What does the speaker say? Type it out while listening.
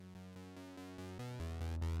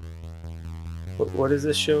What is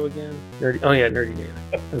this show again? Nerdy. Oh yeah, Nerdy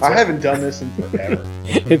Daily. I haven't done this in forever.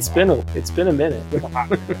 It's been a minute.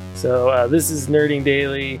 So this is Nerding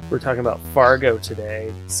Daily. We're talking about Fargo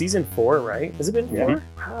today. Season 4, right? Has it been 4? Yeah.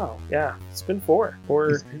 Wow. Yeah, it's been 4.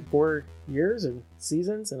 4 years and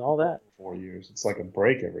seasons and all that. 4 years. It's like a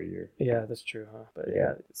break every year. Yeah, that's true, huh? But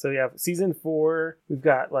yeah. So yeah, season 4, we've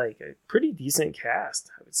got like a pretty decent cast,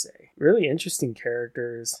 I would say. Really interesting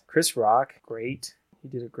characters. Chris Rock, great. He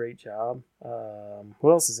did a great job. Who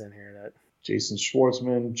else is in here? That Jason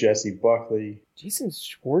Schwartzman, Jesse Buckley. Jason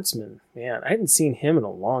Schwartzman, man, I hadn't seen him in a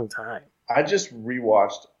long time. I just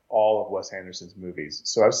rewatched all of Wes Anderson's movies,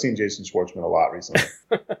 so I've seen Jason Schwartzman a lot recently.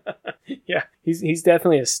 Yeah, he's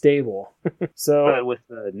definitely a stable. So, but with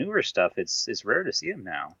the newer stuff, it's rare to see him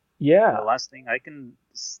now. Yeah, the last thing I can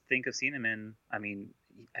think of seeing him in,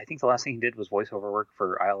 I think the last thing he did was voiceover work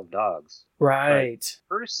for Isle of Dogs. Right.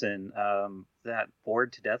 But person, that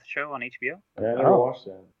Bored to Death show on HBO. Yeah, I never watched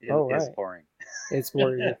that. It's boring. It's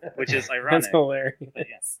boring. Which is ironic. That's hilarious.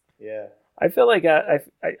 Yes. Yeah. I feel like I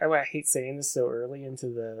hate saying this so early into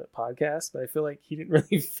the podcast, but I feel like he didn't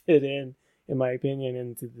really fit in my opinion,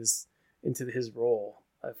 into his role.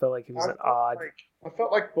 I felt like he was I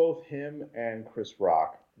felt like both him and Chris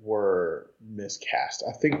Rock were miscast.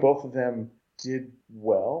 I think both of them did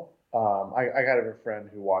well. I got a friend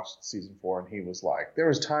who watched season 4, and he was like, there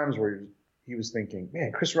was times where he was thinking,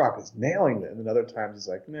 man, Chris Rock is nailing it, and then other times he's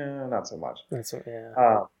like, no, not so much. That's what,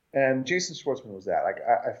 yeah. And Jason Schwartzman was that. Like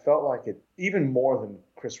I felt like it even more than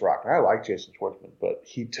Chris Rock. And I like Jason Schwartzman, but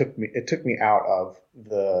it took me out of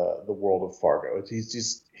the world of Fargo.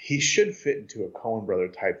 He should fit into a Coen brother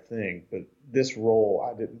type thing, but this role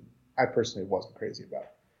I personally wasn't crazy about.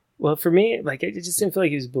 Well, for me, like, it just didn't feel like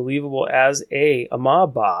he was believable as a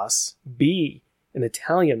mob boss, B, an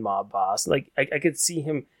Italian mob boss. Like, I could see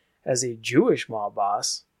him as a Jewish mob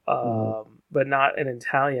boss, but not an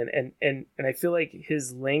Italian. And I feel like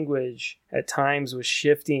his language at times was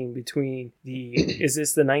shifting between is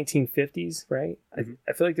this the 1950s, right? Mm-hmm.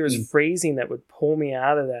 I feel like there was phrasing that would pull me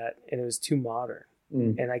out of that, and it was too modern.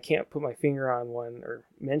 And I can't put my finger on one or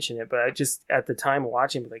mention it, but I just, at the time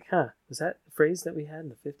watching, was like, was that a phrase that we had in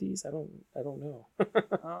the 50s? I don't know.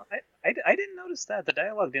 I didn't notice that. The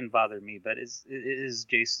dialogue didn't bother me, but is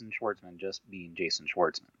Jason Schwartzman just being Jason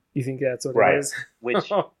Schwartzman? You think that's what it is? Which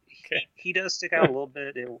he does stick out a little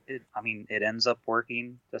bit. It ends up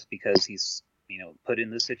working just because he's put in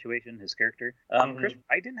this situation, his character. Chris,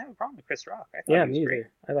 I didn't have a problem with Chris Rock. I thought he was great.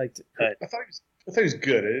 I liked it. But I thought he was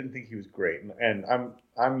good. I didn't think he was great, and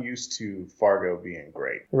I'm used to Fargo being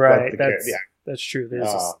great. Right. That's true.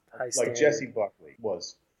 There's this high standard. Like Jessie Buckley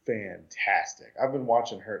was fantastic. I've been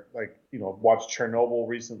watching her, watched Chernobyl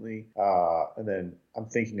recently, and then I'm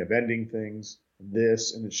thinking of Ending Things, and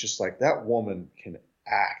it's just like, that woman can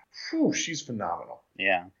act. Whew, she's phenomenal.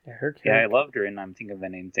 Yeah. Her character. I loved her, and I'm thinking of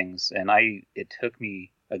Ending Things, and it took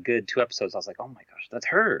me a good 2 episodes. I was like, oh my gosh, that's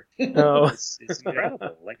her. Oh. It's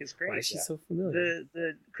incredible. Like, it's great. Why is she so familiar?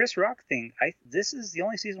 The Chris Rock thing, this is the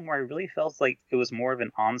only season where I really felt like it was more of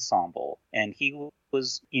an ensemble, and he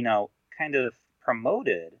was, kind of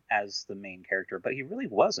promoted as the main character, but he really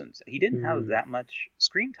wasn't. He didn't have that much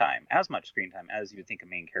screen time, as you would think a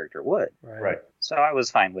main character would. Right. So I was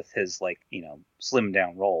fine with his slimmed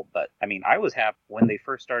down role, but I was happy when they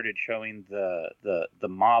first started showing the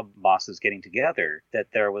mob bosses getting together that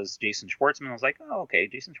there was Jason Schwartzman. I was like, oh, okay,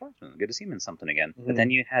 Jason Schwartzman, good to see him in something again. But then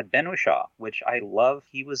you had Ben Whishaw, which I love.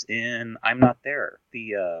 He was in I'm Not There,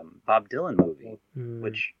 the Bob Dylan movie,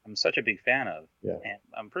 which I'm such a big fan of. Yeah. And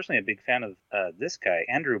I'm personally a big fan of this guy,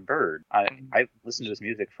 Andrew Bird. I've listened to his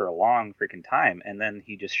music for a long freaking time, and then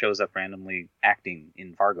he just shows up randomly acting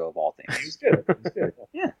in Fargo of all things. He's good.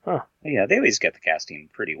 Yeah. Huh. Yeah, they always get the casting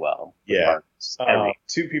pretty well. Yeah.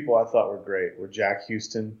 2 people I thought were great were Jack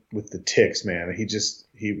Houston with the tics, man.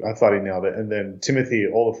 I thought he nailed it. And then Timothy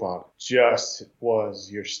Olyphant just was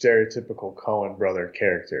your stereotypical Coen brother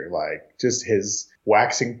character. Like, just his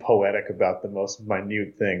waxing poetic about the most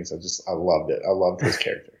minute things. I loved it. I loved his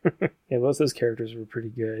character. Yeah, most of those characters were pretty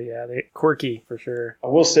good. Yeah, quirky for sure. I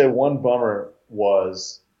will say one bummer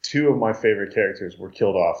was 2 of my favorite characters were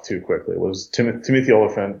killed off too quickly. It was Timothy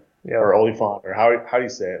Olyphant, or Oliphant, or how do you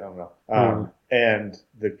say it? I don't know. And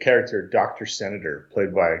the character Dr. Senator,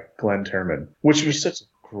 played by Glenn Turman, which was such a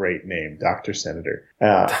great name, Dr. Senator.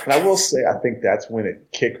 And I will say, I think that's when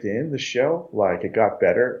it kicked in, the show. Like, it got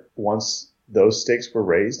better once those stakes were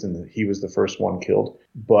raised and he was the first one killed.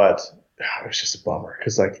 But it was just a bummer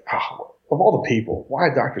because, of all the people, why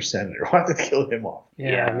Dr. Senator? Why did they kill him off?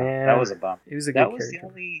 Yeah, man. That was a bummer. He was a good character. That was the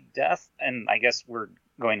only death, and I guess we're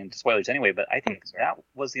going into spoilers anyway, but I think that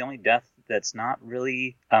was the only death that's not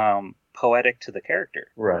really poetic to the character.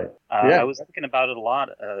 Right. I was thinking about it a lot,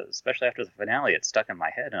 especially after the finale. It stuck in my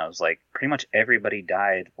head, and I was like, pretty much everybody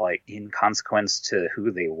died like in consequence to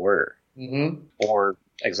who they were, or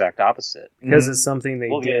exact opposite, because it's something they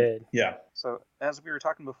did. Yeah. So as we were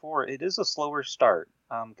talking before, it is a slower start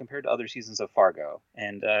compared to other seasons of Fargo,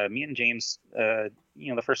 and me and James, the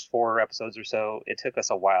first 4 episodes or so, it took us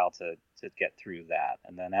a while to get through that,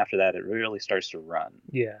 and then after that, it really starts to run.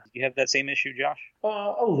 Yeah. You have that same issue, Josh?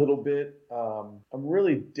 A little bit. I'm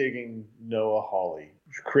really digging Noah Hawley,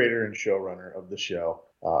 creator and showrunner of the show.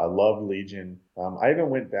 I love Legion. I even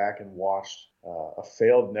went back and watched a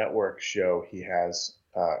failed network show he has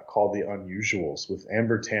called The Unusuals with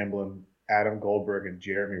Amber Tamblyn, Adam Goldberg, and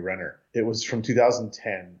Jeremy Renner. It was from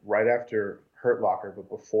 2010, right after Hurt Locker, but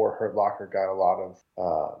before Hurt Locker got a lot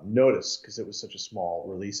of notice because it was such a small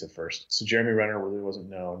release at first. So Jeremy Renner really wasn't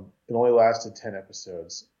known. It only lasted 10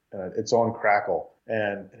 episodes. It's on Crackle,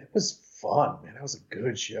 and it was fun, man. It was a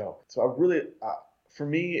good show. So I really, for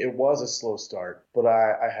me, it was a slow start, but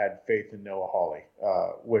I had faith in Noah Hawley,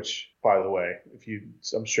 which, by the way,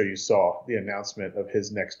 I'm sure you saw the announcement of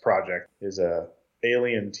his next project is a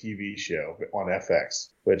Alien TV show on FX,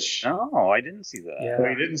 which... Oh, I didn't see that. Yeah. No,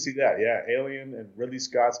 you didn't see that. Yeah, Alien, and Ridley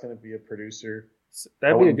Scott's going to be a producer.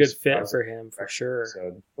 That'd be a good fit for him, for sure.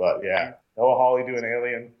 But yeah, Noah Hawley doing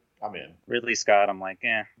Alien, I'm in. Ridley Scott, I'm like,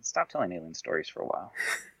 stop telling alien stories for a while.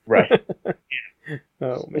 Right.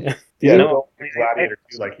 Oh, man. Yeah, don't Gladiator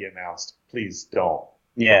 2 like he announced. Please don't.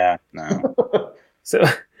 Yeah, no. So,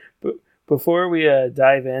 before we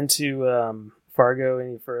dive into Fargo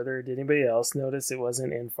any further, did anybody else notice it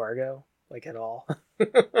wasn't in Fargo, like, at all?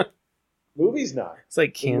 Movie's not. It's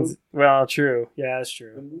like Kansas. Well, true. Yeah, that's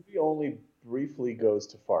true. The movie only briefly goes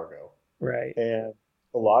to Fargo. Right. And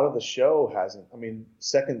a lot of the show hasn't. I mean,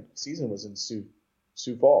 second season was in Sioux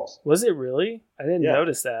Falls. Was it really? I didn't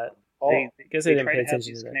notice that. I guess they I didn't try pay to have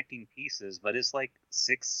attention these to that. connecting pieces, but it's like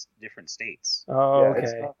 6 different states. Oh, yeah,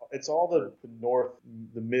 okay. It's all the north,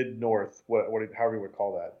 the mid-north, however you would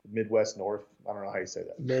call that. Midwest North. I don't know how you say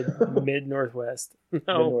that. Mid-Northwest.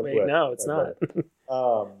 No, Mid-Northwest. wait, no, it's not.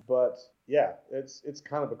 But yeah, it's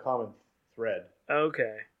kind of a common thread.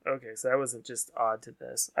 Okay, so that wasn't just odd to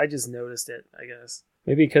this. I just noticed it, I guess.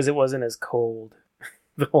 Maybe because it wasn't as cold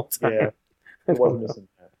the whole time. Yeah, it wasn't missing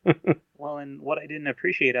that. Well, and what I didn't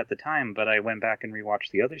appreciate at the time, but I went back and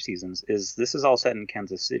rewatched the other seasons, is this is all set in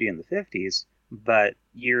Kansas City in the 50s, but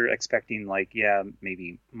you're expecting, like,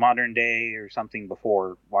 maybe modern day or something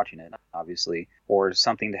before watching it, obviously, or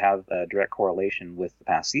something to have a direct correlation with the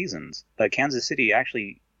past seasons. But Kansas City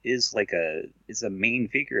actually is a main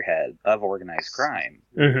figurehead of organized crime,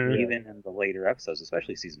 even in the later episodes,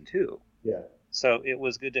 especially season 2. Yeah. So it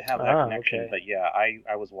was good to have that connection. Okay. But yeah,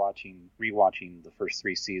 I was rewatching the first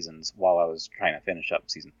 3 seasons while I was trying to finish up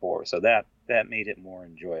season 4. So that made it more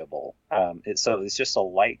enjoyable. It's just a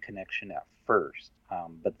light connection at first,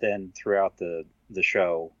 but then throughout the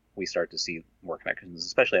show we start to see more connections,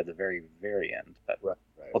 especially at the very, very end. But we'll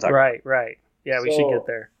talk. Right. Yeah, we should get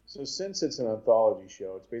there. So since it's an anthology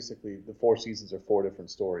show, it's basically the 4 seasons are 4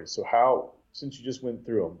 different stories. So since you just went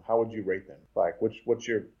through them, how would you rate them? Like, what's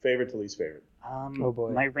your favorite to least favorite? Oh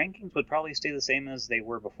boy. My rankings would probably stay the same as they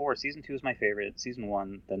were before. Season 2 is my favorite. Season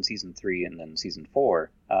 1, then Season 3, and then Season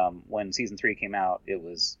 4. When Season 3 came out, it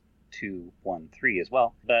was 2, 1, 3 as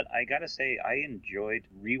well. But I gotta say, I enjoyed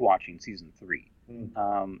rewatching Season 3.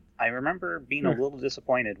 I remember being a little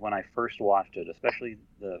disappointed when I first watched it, especially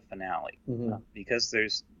the finale, because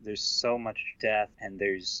there's so much death and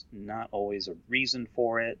there's not always a reason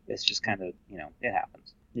for it. It's just kind of, it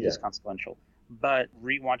happens. It's just consequential. But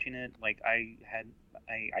rewatching it, like I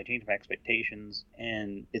changed my expectations,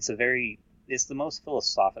 and it's the most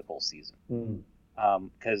philosophical season.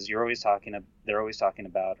 Because they're always talking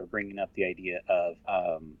about or bringing up the idea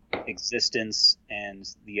of existence and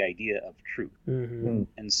the idea of truth.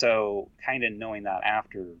 And so kind of knowing that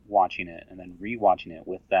after watching it and then rewatching it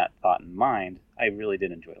with that thought in mind, I really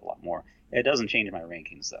did enjoy it a lot more. It doesn't change my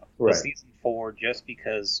rankings, though. Right. Season 4, just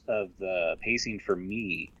because of the pacing for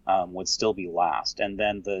me, would still be last. And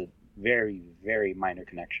then the very, very minor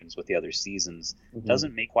connections with the other seasons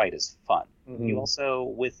doesn't make quite as fun. You also,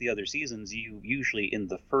 with the other seasons, you usually, in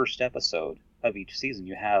the first episode of each season,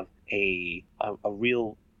 you have a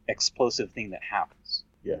real explosive thing that happens.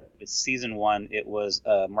 Yeah. With season 1, it was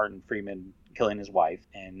Martin Freeman killing his wife,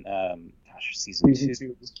 and season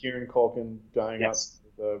 2 was Kieran Culkin dying out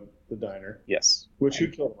the diner. Yes. Who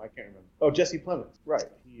killed him? I can't remember. Oh, Jesse Plemons. Right.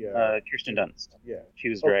 Kirsten Dunst. Yeah. She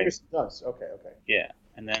was dragged. Kirsten Dunst. Okay. Yeah.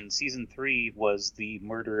 And then season 3 was the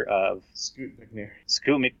murder of Scoot McNair.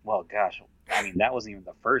 Well, gosh, I mean, that wasn't even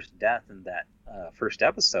the first death in that first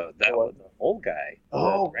episode. That was the old guy,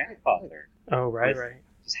 the grandfather. Oh, right.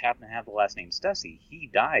 Just happened to have the last name Stussy. He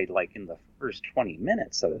died like in the first 20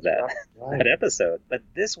 minutes of that episode. But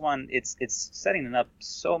this one, it's setting it up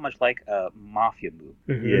so much like a mafia movie.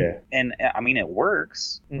 Mm-hmm. Yeah. And I mean, it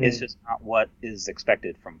works. Mm-hmm. It's just not what is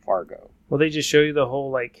expected from Fargo. Well, they just show you the whole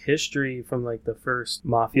like history from like the first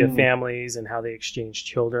mafia families and how they exchanged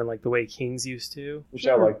children, like the way kings used to. Which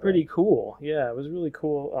I like. Pretty cool. Yeah, it was a really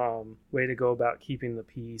cool way to go about keeping the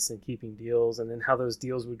peace and keeping deals, and then how those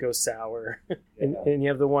deals would go sour. and you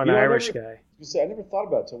have the one Irish guy. I never thought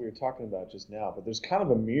about it until we were talking about it just now, but there's kind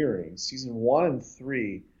of a mirroring. Season 1 and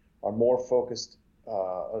 3 are more focused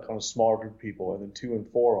on a smaller group of people, and then 2 and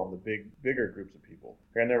 4 on the bigger groups of people.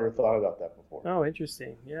 I never thought about that before. Oh,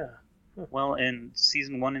 interesting. Yeah. Huh. Well, and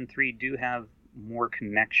season 1 and 3 do have more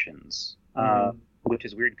connections, which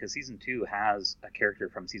is weird because season 2 has a character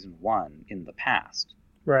from season 1 in the past.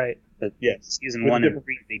 Right. But season 1 and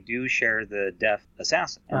 3 they do share the deaf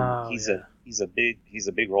assassin. And he's a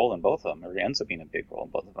big role in both of them, or ends up being a big role in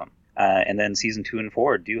both of them. And then season 2 and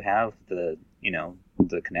 4 do have the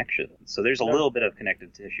connection. So there's a little bit of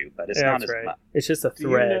connective tissue, but it's not as much. It's just a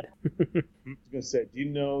thread. I was gonna say, do you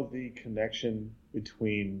know the connection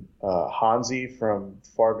between Hansi from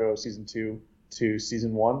Fargo season 2 to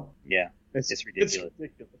season 1? Yeah, it's ridiculous.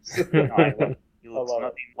 No, he looks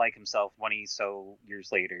nothing like himself 20 so years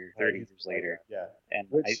later, 30 years later. Yeah. And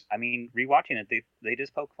I mean, rewatching it, they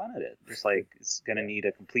just poke fun at it. Just like it's going to need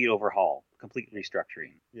a complete overhaul, complete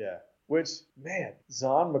restructuring. Yeah. Which, man,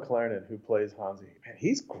 Zahn McClarnon, who plays Hansi, man,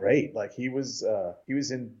 he's great. Like he was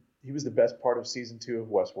the best part of season 2 of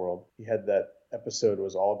Westworld. He had that episode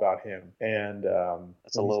was all about him, and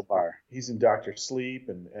that's a low bar. He's in Dr. Sleep,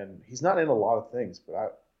 and he's not in a lot of things, but I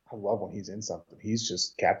love when he's in something. He's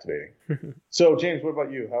just captivating. So, James, what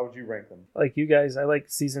about you? How would you rank them? Like you guys, I like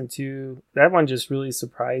season 2. That one just really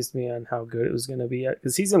surprised me on how good it was going to be.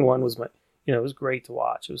 Because season 1 was it was great to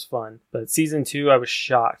watch. It was fun. But season 2, I was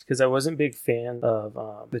shocked because I wasn't a big fan of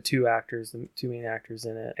the two main actors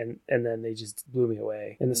in it. And then they just blew me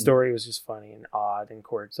away. And the story was just funny and odd and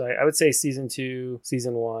quirky. So I would say season 2,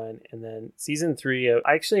 season 1, and then season 3,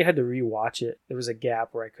 I actually had to rewatch it. There was a gap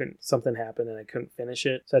where something happened and I couldn't finish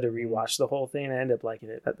it. So I had to rewatch the whole thing. I ended up liking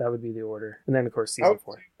it. That would be the order. And then, of course, season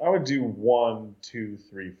 4. I would do 1, 2,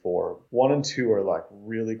 3, 4. 1 and 2 are like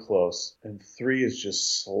really close. And 3 is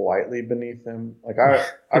just slightly beneath them. Like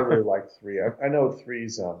I really liked 3. I know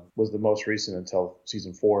 3's was the most recent until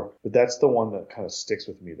season 4, but that's the one that kind of sticks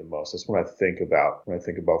with me the most. That's what I think about when I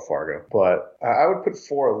think about Fargo. But I would put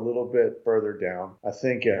 4 a little bit further down. I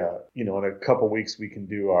think in a couple weeks we can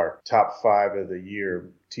do our top 5 of the year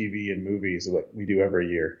TV and movies like we do every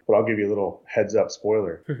year. But I'll give you a little heads up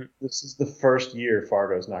spoiler. This is the first year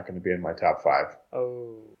Fargo's not going to be in my top 5.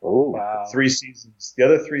 Oh, wow. 3 seasons. The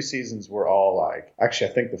other 3 seasons were all like,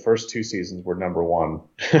 actually, I think the first 2 seasons were number 1,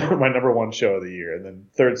 my number 1 show of the year. And then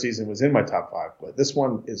 3rd season was in my top 5. But this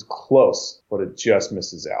one is close, but it just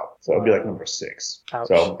misses out. So it'd be like number 6. Ouch.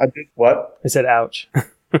 So I did what? I said ouch.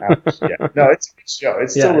 Ouch. Yeah. No, it's a good show.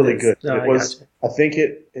 It's still really good. No, I think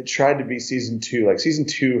it tried to be season 2. Like season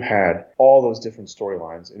 2 had all those different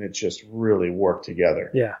storylines and it just really worked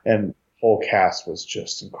together. Yeah. And the whole cast was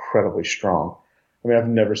just incredibly strong. I mean, I've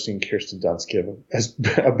never seen Kirsten Dunst give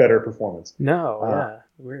a better performance. No, yeah.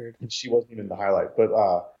 Weird. And she wasn't even the highlight. But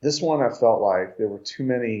this one, I felt like there were too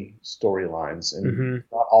many storylines, and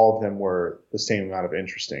not all of them were the same amount of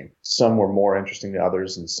interesting. Some were more interesting than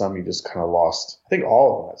others, and some you just kind of lost. I think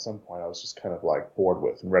all of them at some point I was just kind of like bored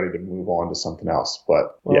with and ready to move on to something else.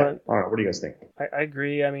 But I don't know. What do you guys think? I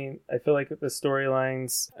agree. I mean, I feel like the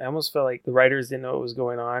storylines, I almost felt like the writers didn't know what was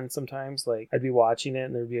going on sometimes. Like, I'd be watching it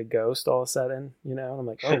and there'd be a ghost all of a sudden, and I'm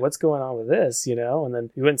like, oh, what's going on with this, And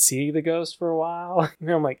then you wouldn't see the ghost for a while.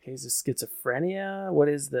 I'm like, hey, is this schizophrenia? What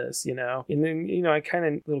is this, And then, I kind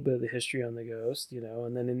of, a little bit of the history on the ghost,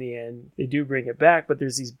 and then in the end, they do bring it back, but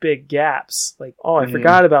there's these big gaps. Like, oh, I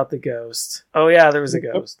forgot about the ghost. Oh, yeah, there was a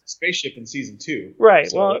ghost. Spaceship in season 2.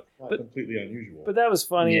 Right. So well, not completely unusual. But that was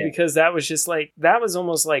funny because that was just like, that was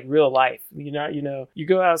almost like real life. You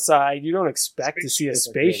go outside, you don't expect to see a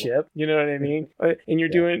spaceship. You know what I mean? And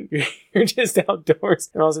you're just outdoors,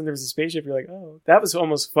 and all of a sudden there's a spaceship. You're like, oh, that was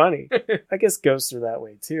almost funny. I guess ghosts are that that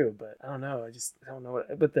way too, but I don't know. I don't know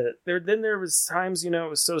what. But there was times, it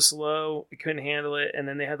was so slow, we couldn't handle it, and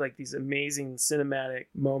then they had like these amazing cinematic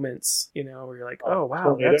moments, where you're like, oh wow,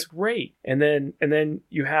 tornado? That's great. And then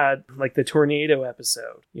you had like the tornado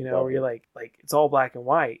episode, where you're like it's all black and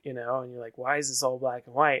white, and you're like, why is this all black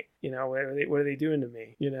and white? What are they doing to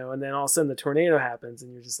me? And then all of a sudden the tornado happens,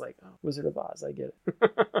 and you're just like, oh, Wizard of Oz, I get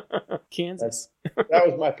it. Kansas. That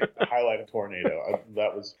was my highlight of Tornado.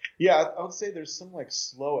 I would say there's some like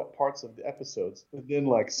slow parts of the episodes, but then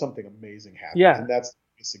like something amazing happens. Yeah. And that's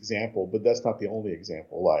this example, but that's not the only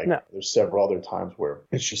example. Like there's several other times where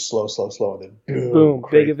it's just slow, and then boom,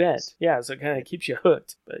 big event. Yeah, so it kind of keeps you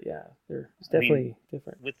hooked. But yeah, it's definitely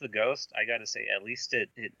different. With the Ghost, I gotta say, at least it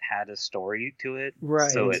had a story to it,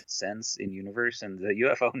 right? So it sense in universe, and the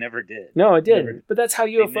UFO never did. No, it didn't. But that's how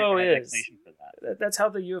UFO is. That's how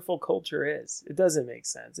the UFO culture is. It doesn't make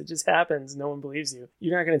sense. It just happens. No one believes you.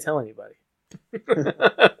 You're not going to tell anybody.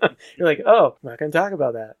 You're like, oh, I'm not going to talk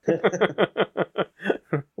about that.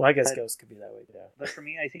 Well, I guess Ghost could be that way too. But for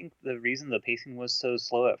me, I think the reason the pacing was so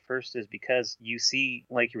slow at first is because you see,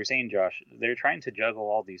 like you were saying, Josh, they're trying to juggle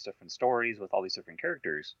all these different stories with all these different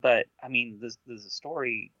characters. But I mean, the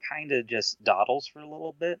story kind of just dawdles for a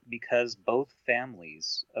little bit because both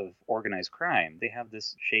families of organized crime, they have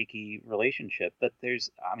this shaky relationship. But there's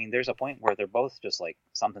a point where they're both just like,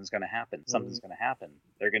 something's going to happen. Something's going to happen.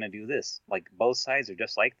 They're going to do this. Like both sides are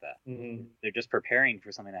just like that. Mm-hmm. They're just preparing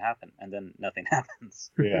for something to happen, and then nothing happens.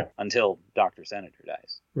 Yeah. Until Dr. Senator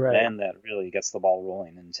dies. Right. Then that really gets the ball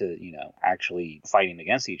rolling into, actually fighting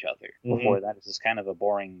against each other. Mm-hmm. Before that, it's just kind of a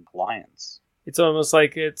boring alliance. It's almost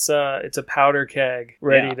like it's a powder keg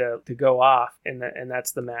ready to go off, and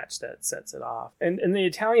that's the match that sets it off. And the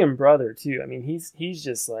Italian brother too. I mean, he's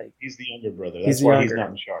just like he's the younger brother. That's why he's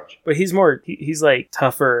not in charge. But he's he's like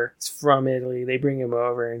tougher. He's from Italy. They bring him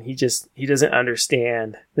over, and he doesn't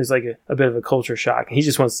understand. There's like a bit of a culture shock. He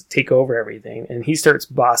just wants to take over everything, and he starts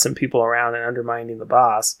bossing people around and undermining the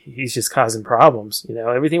boss. He's just causing problems.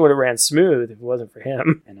 Everything would have ran smooth if it wasn't for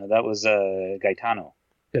him. I know that was Gaetano.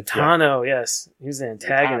 Gaetano, yes. He was an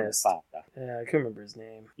antagonist. Yeah, I couldn't remember his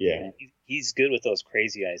name. Yeah. He's good with those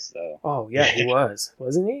crazy eyes, though. Oh, yeah, he was.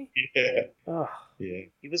 Wasn't he? Yeah. Oh. Yeah.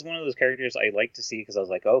 He was one of those characters I like to see because I was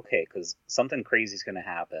like, okay, because something crazy is going to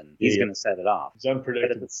happen. He's going to set it off. He's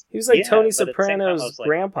unpredictable. He was like Tony Soprano's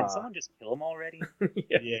grandpa. Can someone just kill him already?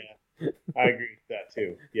 Yeah. I agree with that,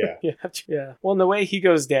 too. Yeah. Yeah. Well, and the way he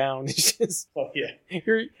goes down, it's just... Oh, yeah.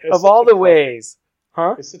 Of all the ways...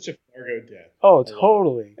 Huh? It's such a Fargo death. Oh,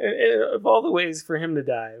 totally. Of all the ways for him to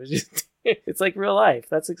die, it was just... It's like real life.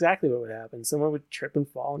 That's exactly what would happen. Someone would trip and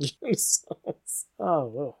fall and shoot themselves. Oh,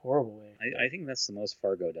 what a horrible way. I think that's the most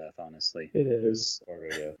Fargo death, honestly. It is. Fargo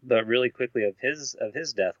death. But really quickly of his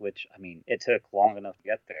death, which, I mean, it took long enough to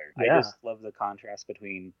get there. Yeah. I just love the contrast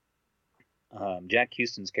between Jack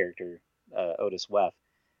Houston's character, Otis Weff,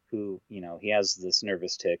 who, he has this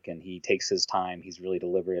nervous tic and he takes his time. He's really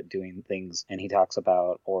deliberate doing things. And he talks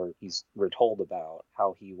about, or we're told about,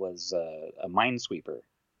 how he was a minesweeper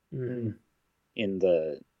in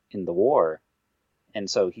the war. And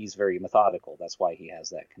so he's very methodical. That's why he has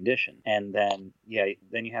that condition. And then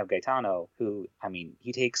you have Gaetano, who, I mean,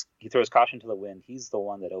 he throws caution to the wind. He's the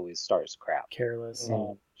one that always starts crap. Careless.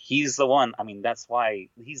 He's the one. I mean, that's why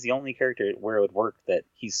he's the only character where it would work, that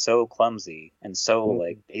he's so clumsy and so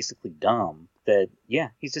like basically dumb that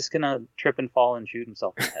he's just gonna trip and fall and shoot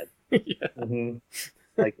himself in the head. Yeah. Mm-hmm.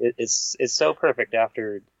 Like it's so perfect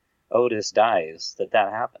after Otis dies that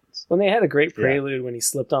happens. When they had a great prelude when he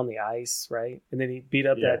slipped on the ice, right? And then he beat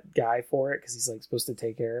up that guy for it because he's like supposed to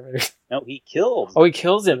take care of it. No, he kills. Oh, he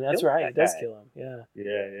kills him. That's right. He does kill him. Yeah.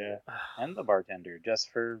 Yeah. And the bartender, just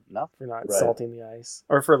for nothing. For not salting the ice.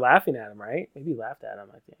 Or for laughing at him, right? Maybe he laughed at him,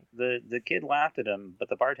 I think. The kid laughed at him, but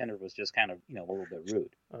the bartender was just kind of, a little bit rude.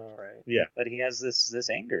 All right. Yeah. But he has this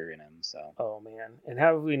anger in him, so. Oh, man. And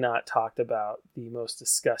have we not talked about the most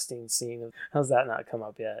disgusting scene of... How's that not come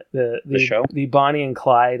up yet? The show? The Bonnie and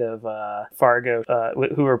Clyde of Fargo,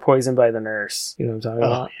 who were poisoned by the nurse. You know what I'm talking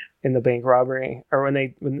about? In the bank robbery, or when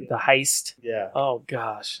the heist. Yeah. Oh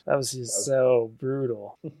gosh, that was just so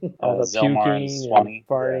brutal. All the puking and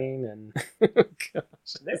farting and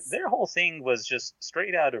gosh. Their whole thing was just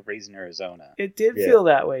straight out of Raising Arizona. It did feel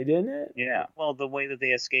that way, didn't it? Yeah. Well, the way that they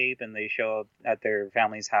escape and they show up at their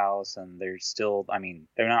family's house and they're still, I mean,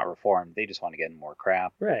 they're not reformed. They just want to get in more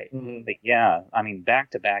crap. Right. Mm-hmm. But I mean,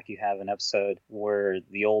 back to back, you have an episode where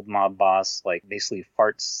the old mob boss like basically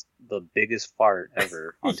farts the biggest fart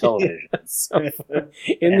ever on television. So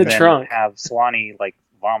in the trunk. Have Swanee like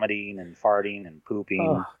vomiting and farting and pooping.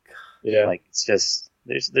 Oh, yeah. Like it's just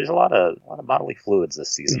there's a lot of bodily fluids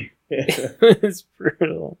this season. It's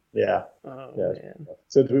brutal. Yeah. Oh, yeah. man.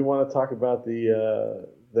 So do we want to talk about the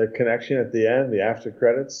connection at the end, the after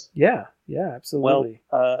credits? Yeah, absolutely.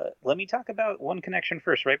 Well, let me talk about one connection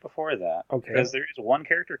first, right before that. Okay. Because there is one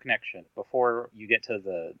character connection before you get to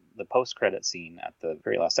the post-credit scene at the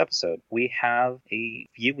very last episode. We have a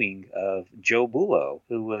viewing of Joe Bulo,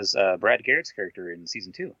 who was Brad Garrett's character in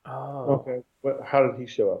season 2. Oh. Okay. How did he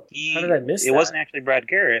show up? How did I miss It that? wasn't actually Brad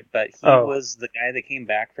Garrett, but he was the guy that came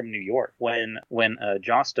back from New York when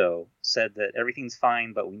Josto said that everything's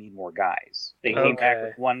fine, but we need more guys. They came back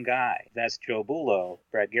with one guy. That's Joe Bulo,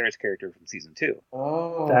 Brad Garrett's character from season 2.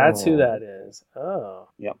 Oh. That's who that is. Oh.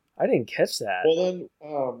 Yep. I didn't catch that. Well, then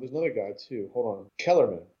there's another guy too. Hold on.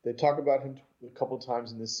 Kellerman. They talk about him a couple of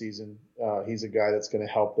times in this season. He's a guy that's going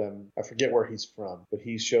to help them. I forget where he's from, but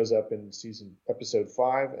he shows up in episode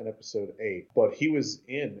 5 and episode 8. But he was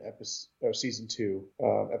in season 2,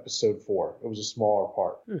 episode 4. It was a smaller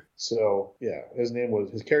part. So yeah, his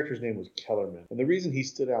character's name was Kellerman. And the reason he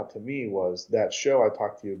stood out to me was that show I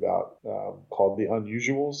talked to you about called The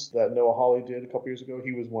Unusuals that Noah Hawley did a couple years ago.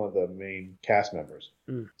 He was one of the main cast members.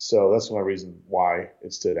 So that's my reason why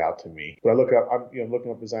it stood out to me. But I'm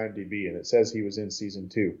looking up his IMDb, and it says he was in season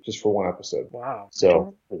 2 just for one episode. Wow.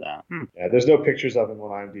 So for that. Yeah, there's no pictures of him on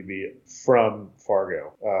IMDb from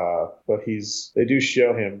Fargo, but they do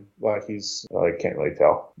show him like I can't really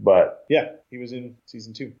tell, but yeah, he was in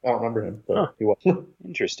season 2. I don't remember him, but he was.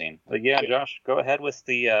 Interesting. But yeah, Josh, go ahead with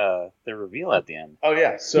the reveal at the end. Oh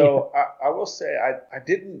yeah, so I will say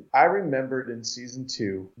I remembered in season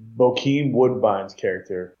 2 Bokeem Woodbine's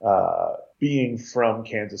character being from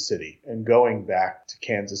Kansas City and going back to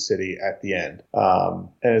Kansas City at the end. And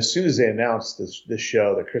as soon as they announced this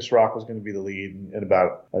show that Chris Rock was going to be the lead and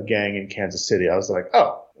about a gang in Kansas City, I was like,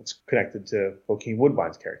 oh, it's connected to Bokeem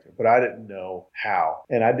Woodbine's character. But I didn't know how.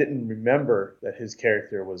 And I didn't remember that his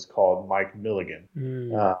character was called Mike Milligan,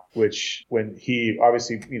 which when he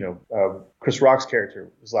obviously, Chris Rock's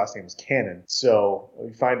character, his last name is Cannon. So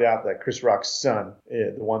we find out that Chris Rock's son,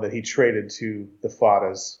 the one that he traded to the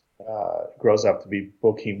Fadas, grows up to be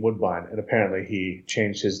Bokeem Woodbine, and apparently he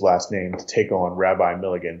changed his last name to take on Rabbi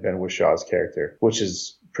Milligan, Ben Wishaw's character, which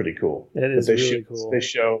is pretty cool. It is really cool. They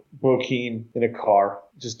show Bokeem in a car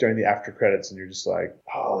just during the after credits, and you're just like,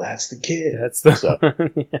 oh, that's the kid. That's the so,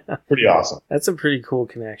 pretty awesome. That's a pretty cool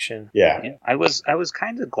connection. Yeah. I was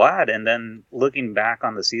kind of glad, and then looking back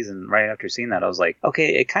on the season right after seeing that, I was like,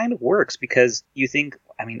 okay, it kind of works, because you think,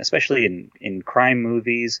 I mean, especially in crime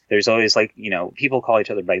movies, there's always people call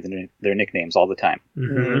each other by their nicknames all the time.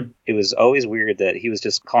 Mm-hmm. It was always weird that he was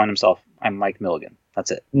just calling himself, I'm Mike Milligan.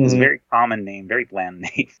 That's it. It's a very common name, very bland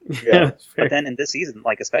name. Yeah. But then in this season,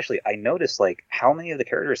 especially, I noticed how many of the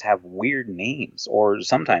characters have weird names or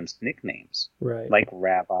sometimes nicknames. Right. Like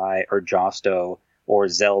Rabbi or Josto or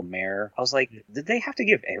Zell Mayer. I was like, did they have to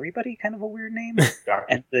give everybody kind of a weird name?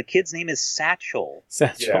 And the kid's name is Satchel.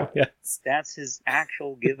 Satchel, yes. That's his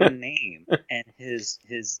actual given name. And his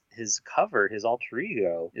cover, his alter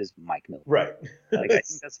ego, is Mike Miller. Right. I think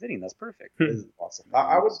that's fitting. That's perfect. This is awesome.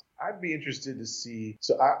 I'd be interested to see.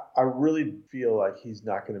 So I really feel like he's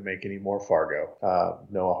not going to make any more Fargo.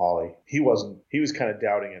 Noah Hawley. He was kind of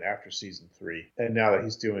doubting it after season 3, and now that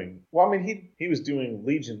he's doing, he was doing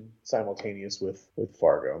Legion simultaneous with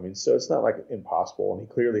Fargo. So it's not like impossible, and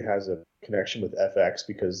he clearly has a connection with FX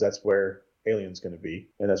because that's where Alien's going to be,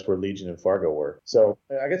 and that's where Legion and Fargo were. So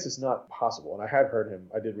I guess it's not possible. And I had heard him.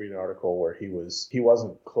 I did read an article where he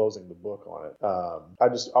wasn't closing the book on it.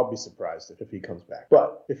 I'll be surprised if he comes back.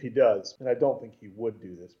 But if he does, and I don't think he would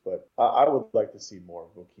do this, but I would like to see more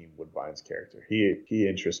of Bokeem Woodbine's character. He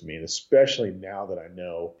interests me, and especially now that I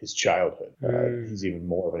know his childhood, he's even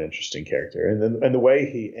more of an interesting character. And the way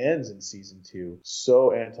he ends in season 2,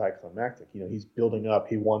 so anticlimactic. He's building up.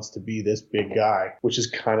 He wants to be this big guy, which is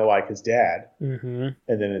kind of like his dad. Mm-hmm.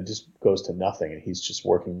 And then it just goes to nothing, and he's just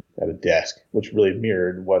working at a desk, which really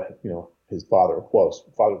mirrored what his father was.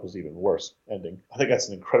 Father was even worse ending. I think that's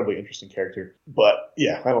an incredibly interesting character. But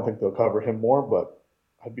yeah, I don't think they'll cover him more, but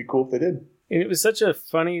I'd be cool if they did. And it was such a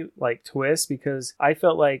funny twist, because I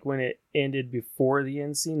felt like when it ended before the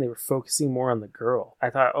end scene, they were focusing more on the girl. I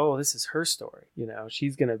thought, oh, this is her story.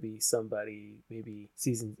 She's gonna be somebody, maybe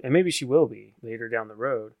and maybe she will be later down the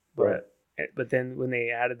road. Right. But then when they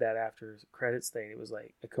added that after credits thing, it was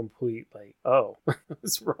like a complete oh,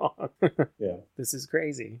 what's wrong? Yeah. This is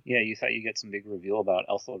crazy. Yeah, you thought you'd get some big reveal about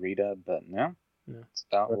Elsa Rita, but no. It's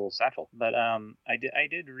about a little satchel. But I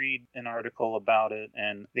did read an article about it,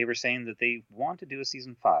 and they were saying that they want to do a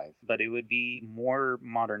season 5, but it would be more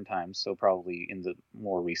modern times, so probably in the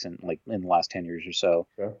more recent, like in the last 10 years or so.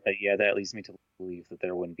 Okay. But yeah, that leads me to believe that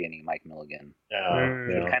there wouldn't be any Mike Milligan. Yeah.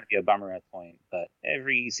 It would kind of be a bummer at that point, but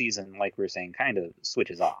every season, like we were saying, kind of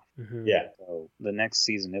switches off. Mm-hmm. Yeah. So the next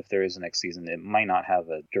season, if there is a next season, it might not have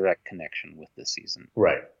a direct connection with this season.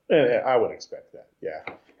 Right. I would expect that. Yeah.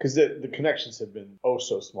 Because the connections have been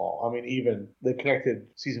so small. I mean, even they connected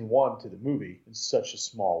season 1 to the movie in such a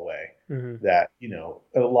small way that,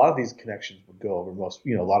 a lot of these connections would go over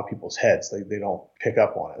a lot of people's heads. They don't pick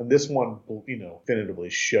up on it. And this one, definitively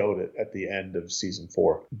showed it at the end of season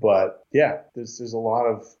 4. But yeah, there's a lot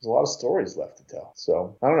of stories left to tell.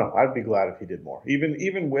 So I don't know. I'd be glad if he did more.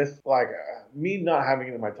 Even with me not having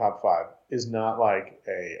it in my top 5 is not like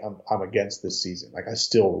I'm against this season. Like, I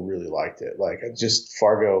still really liked it. Like,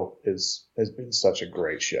 Fargo has been such a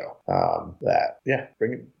great show that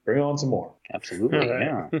bring it on some more. Absolutely,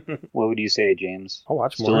 yeah. What would you say, James? I'll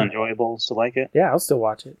watch more. Still enjoyable? Still like it? Yeah, I'll still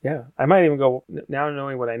watch it. Yeah, I might even go now.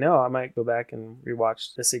 Knowing what I know, I might go back and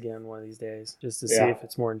rewatch this again one of these days just to see if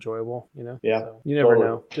it's more enjoyable. Yeah, so you never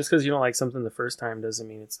know. Just because you don't like something the first time doesn't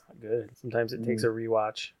mean it's not good. Sometimes it takes a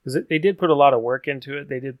rewatch because they did put a lot of work into it.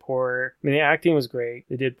 They did pour. I mean, the acting was great.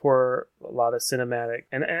 They did pour a lot of cinematic,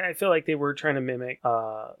 and I feel like they were trying to mimic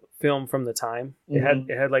film from the time.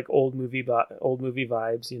 It had like old movie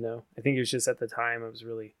vibes. I think it was just at the time it was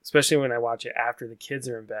really, especially when I watch it after the kids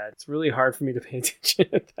are in bed, it's really hard for me to pay attention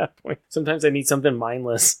at that point. Sometimes I need something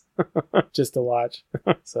mindless just to watch.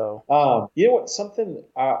 So you know what, something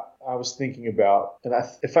I was thinking about, and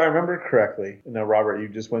if I remember correctly, now Robert, you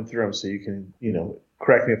just went through them, so you can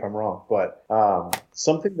correct me if I'm wrong, but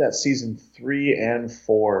something that season 3 and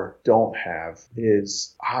 4 don't have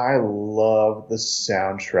is I love the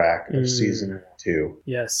soundtrack of season 2.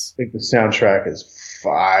 Yes. I think the soundtrack is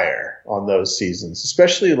fire on those seasons,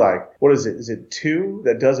 especially what is it? Is it 2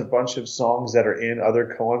 that does a bunch of songs that are in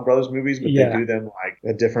other Coen Brothers movies, but they do them like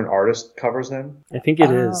a different artist covers them? I think it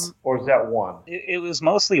is. Or is that 1? It was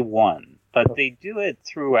mostly 1. But they do it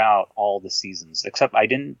throughout all the seasons, except I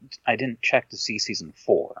didn't check to see season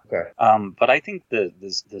 4. Okay. But I think the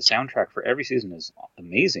soundtrack for every season is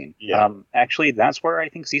amazing. Yeah. Actually, that's where I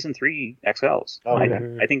think season 3 excels. Oh,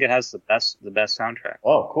 okay. I think it has the best soundtrack.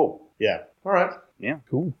 Oh, cool. Yeah. All right. Yeah.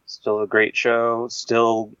 Cool. Still a great show.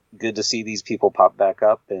 Still good to see these people pop back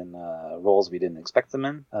up in roles we didn't expect them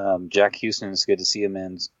in. Jack Houston, is good to see him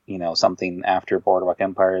in, something after Boardwalk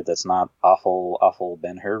Empire that's not awful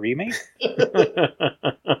Ben-Hur remake.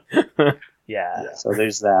 Yeah. So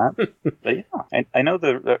there's that. But yeah, I know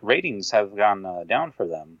the ratings have gone down for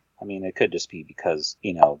them. I mean, it could just be because,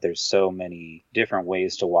 there's so many different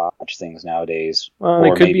ways to watch things nowadays. Well, or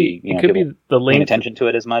it could maybe, be, it could be the paying length. attention to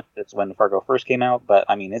it as much as when Fargo first came out. But,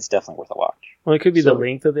 I mean, it's definitely worth a watch. Well, it could be the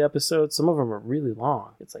length of the episodes. Some of them are really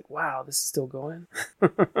long. It's like, wow, this is still going?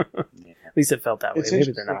 At least it felt that way.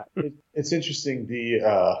 Maybe they're not. It's interesting.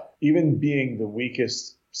 Even being the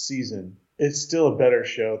weakest season, it's still a better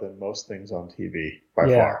show than most things on TV by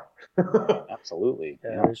far. Absolutely.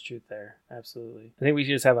 Yeah, there's truth there. Absolutely. I think we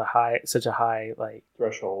should just have such a high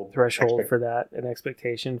threshold for that, an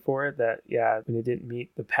expectation for it that when it didn't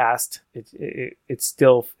meet the past, it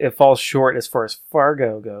still falls short as far as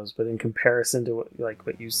Fargo goes, but in comparison to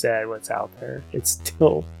what you said, what's out there, it's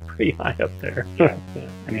still pretty high up there. Yeah.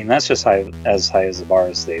 I mean, that's just as high as the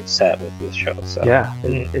bars they've set with this show. So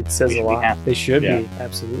it says a lot. They should be.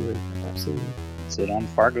 Absolutely. Is it on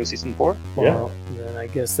Fargo season 4? Well, then I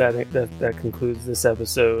guess that concludes this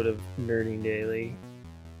episode of Nerding Daily.